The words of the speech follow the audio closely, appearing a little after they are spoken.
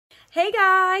Hey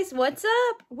guys, what's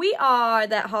up? We are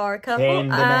That Horror Couple.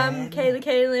 Candyman. I'm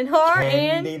Kaylin Horror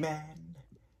Candyman.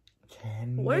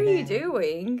 What are you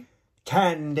doing?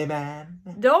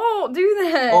 Candyman. Don't do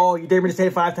that. Oh, you dare me to say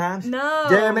it 5 times? No.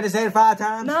 Dare me to say it 5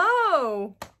 times?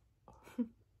 No.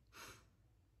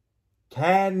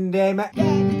 Candyman.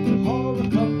 That horror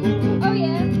couple. Oh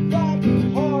yeah. That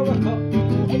horror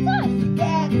couple. It's us.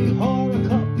 That horror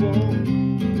couple.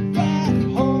 That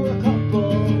horror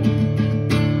couple.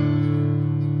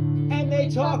 And they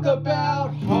talk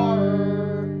about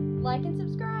horror. Like and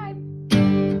subscribe.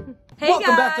 Hey Welcome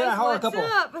guys, back to That Horror what's Couple.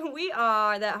 up? We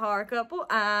are That Horror Couple.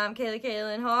 I'm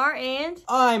Kaylin Horror and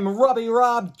I'm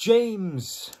Rob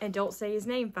James. don't say his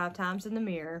name 5 times in the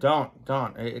mirror. Don't.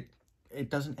 It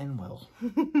doesn't end well.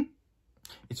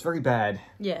 It's very bad.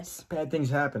 Yes. Bad things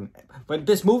happen. But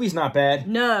this movie's not bad.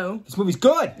 No. This movie's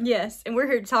good. Yes, and we're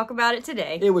here to talk about it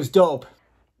today. It was dope.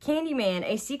 Candyman,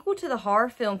 a sequel to the horror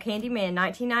film Candyman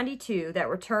 1992 that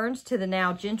returns to the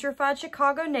now gentrified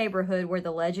Chicago neighborhood where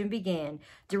the legend began.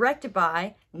 Directed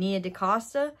by Nia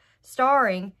DaCosta,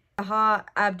 starring Taha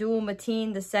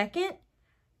Abdul-Mateen II,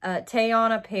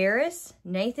 Tayana Paris,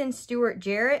 Nathan Stewart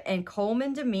Jarrett, and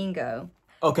Coleman Domingo.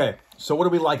 Okay, so what do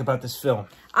we like about this film?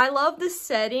 I love the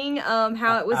setting,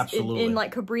 how it was in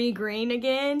like Cabrini Green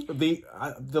again.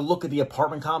 The look of the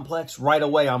apartment complex, right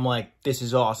away I'm like, this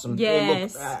is awesome.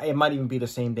 Yes. It might even be the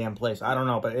same damn place. I don't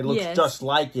know, but it looks just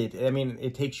like it. I mean,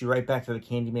 it takes you right back to the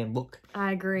Candyman look.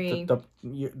 I agree.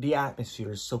 The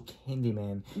atmosphere is so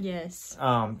Candyman. Yes.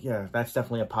 Yeah, that's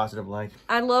definitely a positive like.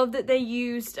 I love that they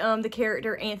used the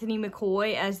character Anthony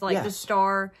McCoy as like the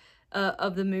star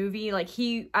of the movie. Like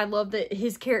I love that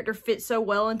his character fit so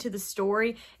well into the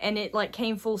story, and it like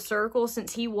came full circle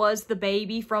since he was the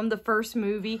baby from the first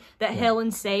movie that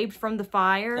Helen saved from the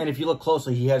fire. And if you look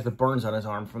closely, he has the burns on his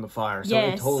arm from the fire, so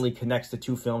it totally connects the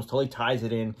two films, totally ties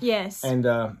it in. Yes. And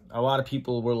a lot of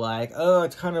people were like, oh,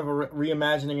 it's kind of a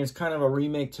reimagining, it's kind of a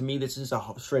remake. To me, this is a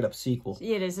straight up sequel.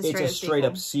 It is a straight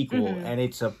up sequel, and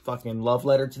it's a fucking love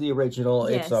letter to the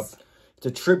original. Yes. It's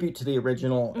a tribute to the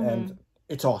original, and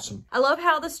it's awesome. I love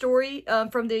how the story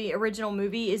from the original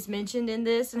movie is mentioned in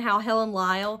this, and how Helen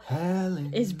Lyle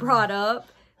is brought up.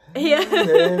 Yeah.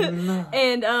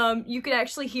 And you could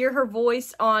actually hear her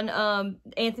voice on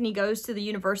Anthony Goes to the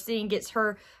University and gets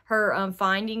her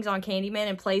findings on Candyman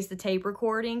and plays the tape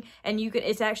recording. And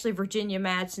it's actually Virginia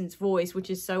Madsen's voice, which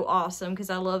is so awesome because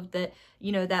I love that,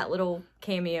 you know, that little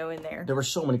cameo in there. There were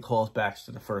so many callbacks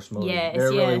to the first movie. Yes, there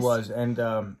really was.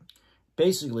 And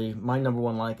basically, my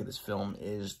 #1 like of this film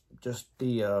is just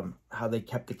the how they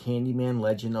kept the Candyman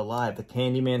legend alive, the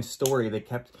Candyman story.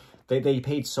 They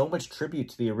paid so much tribute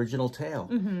to the original tale,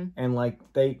 and like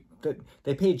they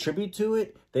paid tribute to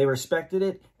it. They respected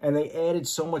it, and they added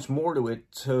so much more to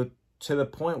it to the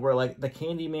point where like the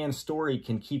Candyman story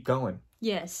can keep going.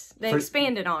 Yes, they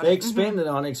expanded on it. They expanded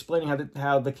on it, explaining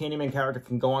how the Candyman character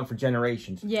can go on for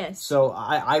generations. Yes. So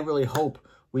I really hope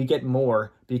we get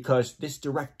more, because this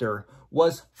director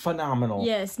was phenomenal.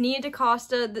 Yes, Nia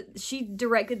DaCosta, she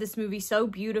directed this movie so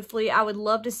beautifully. I would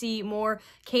love to see more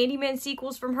Candyman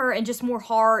sequels from her, and just more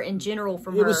horror in general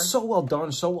from her. It was so well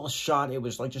done, so well shot. It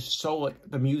was like just so like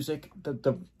the music,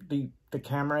 the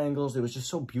camera angles. It was just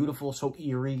so beautiful, so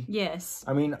eerie. Yes.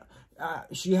 I mean,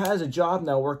 she has a job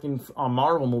now working on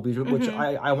Marvel movies, which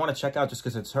I want to check out just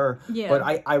because it's her. Yeah.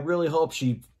 But I really hope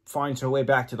she finds her way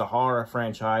back to the horror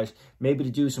franchise, maybe to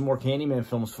do some more Candyman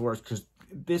films for us, because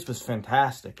this was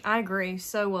fantastic. I agree.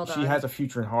 So well done. She has a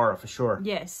future in horror for sure.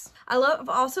 Yes. I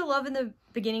also love in the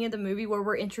beginning of the movie where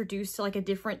we're introduced to like a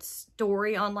different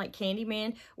story on like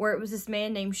Candyman, where it was this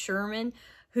man named Sherman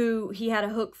who he had a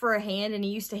hook for a hand, and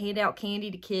he used to hand out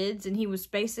candy to kids, and he was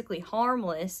basically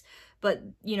harmless, but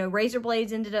you know, razor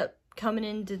blades ended up coming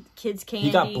into kids' candy.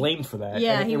 He got blamed for that.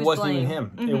 Yeah, it wasn't even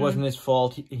him. It wasn't his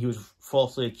fault. He was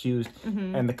falsely accused,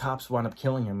 and the cops wound up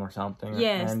killing him or something.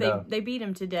 Yes, and, they beat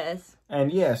him to death.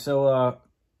 And yeah, so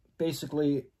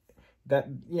basically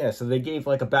so they gave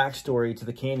like a backstory to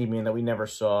the Candyman that we never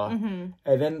saw.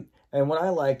 And what I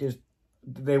liked is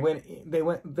they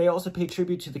also paid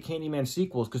tribute to the Candyman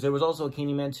sequels, because there was also a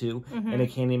Candyman 2 and a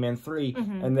Candyman 3,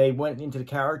 and they went into the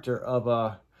character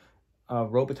of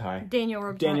Robitaille. Daniel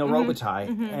Robitaille. Daniel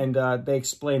Robitaille. And they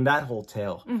explained that whole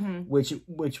tale,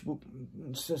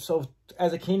 so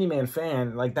as a Candyman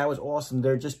fan, like, that was awesome.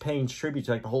 They're just paying tribute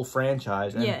to like the whole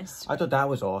franchise. And yes. I thought that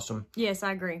was awesome. Yes,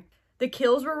 I agree. The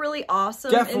kills were really awesome.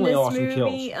 Definitely in this awesome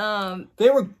movie. Kills. They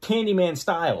were Candyman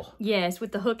style. Yes,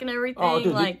 with the hook and everything. Oh,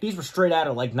 dude, like, these were straight out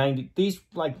of like 90. These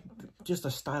like just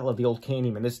the style of the old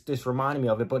Candyman. This reminded me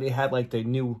of it, but it had like the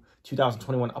new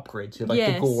 2021 upgrades, so,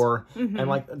 like the gore and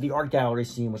like the art gallery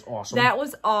scene was awesome. That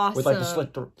was awesome. With like the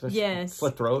slit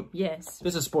throat. Yes.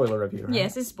 This is a spoiler review, right?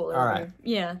 Yes, it's spoiler All review. right.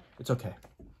 Yeah. It's okay.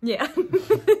 Yeah.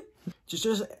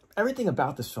 just everything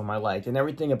about this film I liked, and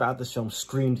everything about this film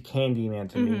screamed Candyman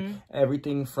to me.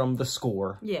 Everything from the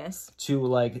score, yes, to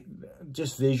like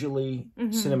just visually,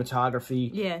 cinematography,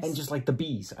 yes, and just like the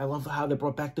bees. I love how they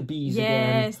brought back the bees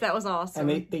again. Yes, that was awesome.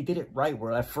 And they did it right.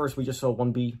 Where at first we just saw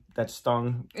one bee that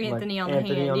stung Anthony on the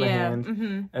hand,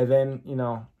 and then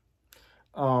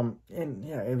and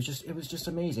yeah, it was just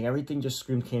amazing. Everything just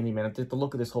screamed Candyman. The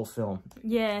look of this whole film.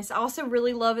 Yes, I also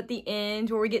really love at the end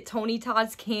where we get Tony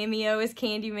Todd's cameo as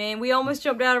Candyman. We almost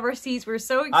jumped out of our seats. We were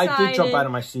so excited. I did jump out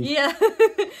of my seat. Yeah,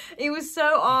 it was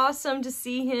so awesome to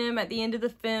see him at the end of the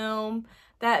film.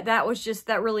 That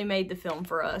really made the film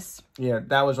for us. Yeah,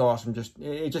 that was awesome.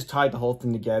 It just tied the whole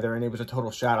thing together, and it was a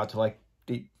total shout out to like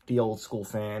the old school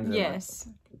fans. Yes,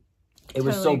 it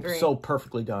was so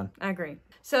perfectly done. I agree.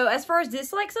 So as far as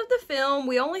dislikes of the film,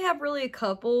 we only have really a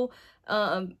couple.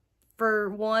 For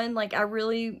one, like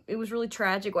it was really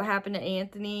tragic what happened to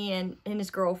Anthony and his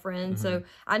girlfriend. So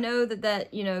I know that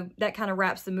that kind of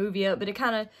wraps the movie up, but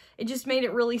it just made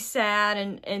it really sad,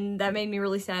 and that made me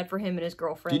really sad for him and his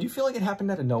girlfriend. Did you feel like it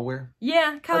happened out of nowhere?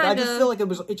 Yeah, kind of. I just feel like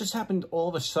it just happened all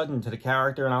of a sudden to the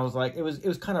character, and I was like, it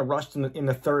was kind of rushed in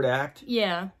the third act.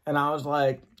 Yeah. And I was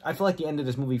like, I feel like the end of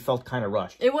this movie felt kind of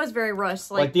rushed. It was very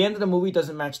rushed. Like the end of the movie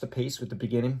doesn't match the pace with the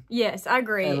beginning. Yes, I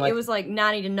agree. It was like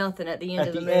 90-0 at the end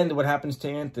of the movie. At the end, what happens to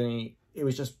Anthony, it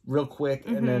was just real quick,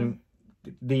 and then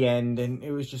the end, and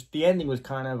it was just, the ending was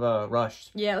kind of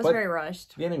rushed. Yeah, it was very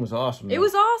rushed. The ending was awesome. It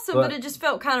was awesome, but it just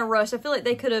felt kind of rushed. I feel like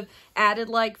they could have added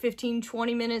like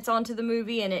 15-20 minutes onto the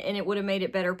movie, and it would have made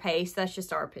it better paced. That's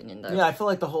just our opinion, though. Yeah, I feel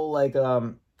like the whole like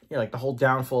the whole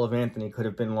downfall of Anthony could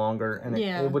have been longer, and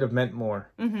it would have meant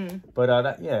more. But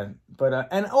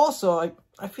and also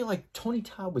I feel like Tony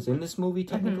Todd was in this movie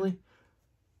technically.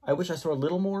 I wish I saw a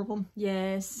little more of him.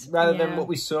 Yes. Rather than what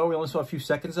we saw, we only saw a few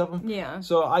seconds of him. Yeah.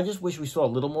 So I just wish we saw a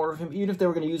little more of him, even if they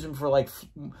were going to use him for like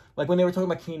when they were talking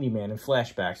about Candyman and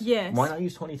flashbacks. Yes. Why not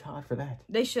use Tony Todd for that?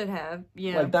 They should have.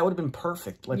 Yeah. Like that would have been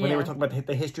perfect. Like when they were talking about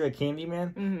the history of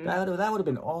Candyman, that would have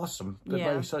been awesome.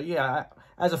 Yeah. Like, so yeah,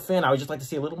 as a fan, I would just like to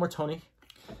see a little more Tony.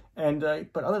 And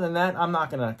but other than that, I'm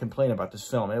not going to complain about this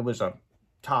film. It was a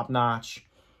top-notch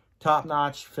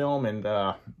film. And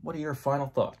what are your final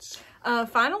thoughts?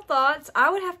 Final thoughts, I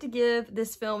would have to give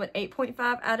this film an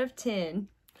 8.5 out of 10.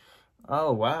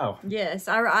 Oh, wow. Yes,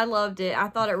 I loved it. I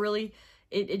thought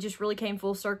it just really came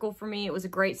full circle for me. It was a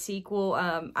great sequel.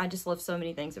 I just love so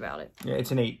many things about it. Yeah, it's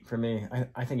an 8 for me.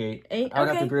 I think 8. 8? I would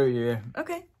have to agree with you.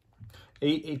 Okay.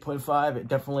 8.5. It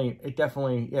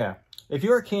definitely, yeah. If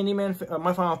you're a Candyman fan,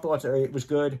 my final thoughts are it was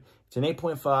good. It's an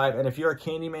 8.5. And if you're a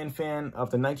Candyman fan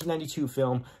of the 1992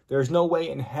 film, there's no way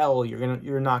in hell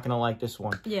you're not gonna like this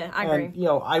one. Yeah, I agree.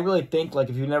 And, I really think, like,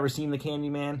 if you've never seen the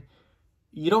Candyman,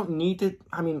 you don't need to,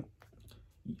 I mean,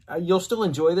 you'll still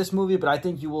enjoy this movie, but I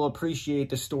think you will appreciate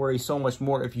the story so much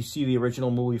more if you see the original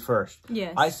movie first.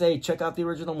 Yes. I say check out the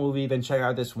original movie, then check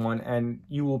out this one, and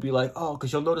you will be like, oh,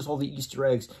 because you'll notice all the Easter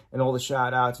eggs and all the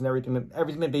shout-outs and everything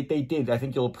that they did. I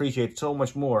think you'll appreciate so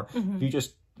much more if you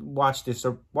just watch this,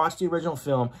 or watch the original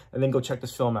film, and then go check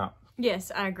this film out.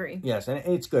 Yes, I agree. Yes, and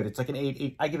it's good. It's like an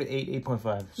 8. I give it 8.5.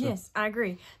 So. Yes, I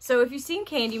agree. So if you've seen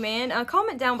Candyman,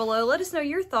 comment down below. Let us know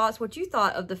your thoughts, what you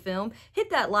thought of the film.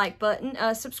 Hit that like button.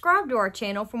 Subscribe to our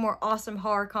channel for more awesome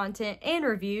horror content and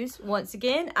reviews. Once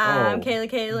again, I'm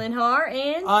Kaylin Har,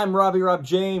 and I'm Rob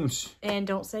James. And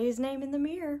don't say his name in the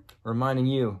mirror. Reminding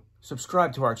you,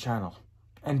 subscribe to our channel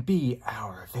and be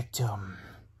our victim.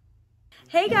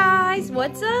 Hey guys,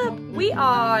 what's up? We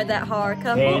are That Horror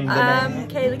Couple. Candyman. I'm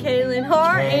Kaylin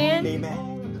Har, Candyman.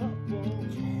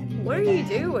 and what are you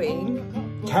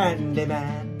doing?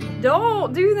 Candyman.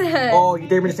 Don't do that. Oh, you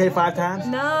dare me to say it 5 times?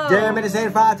 No. Dare me to say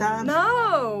it 5 times?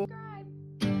 No.